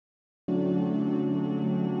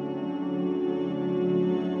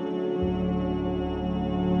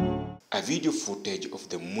A video footage of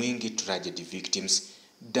the Mwingi tragedy victims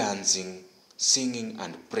dancing, singing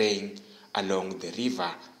and praying along the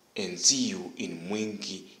river Nziu in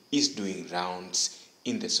Mwingi is doing rounds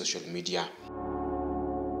in the social media.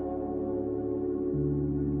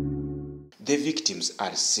 The victims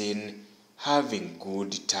are seen having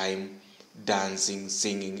good time, dancing,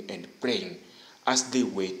 singing and praying as they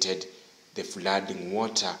waited the flooding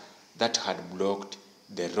water that had blocked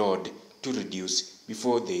the road to reduce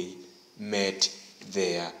before they met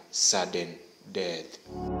their sudden death.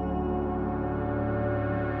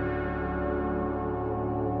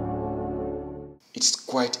 It's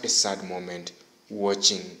quite a sad moment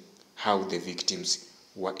watching how the victims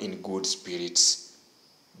were in good spirits,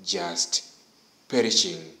 just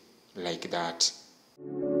perishing like that.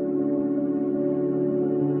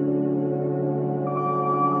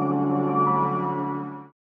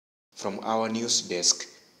 From our news desk,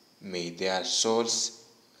 may their souls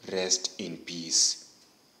rest in peace,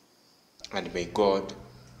 and may God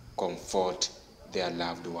comfort their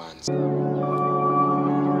loved ones.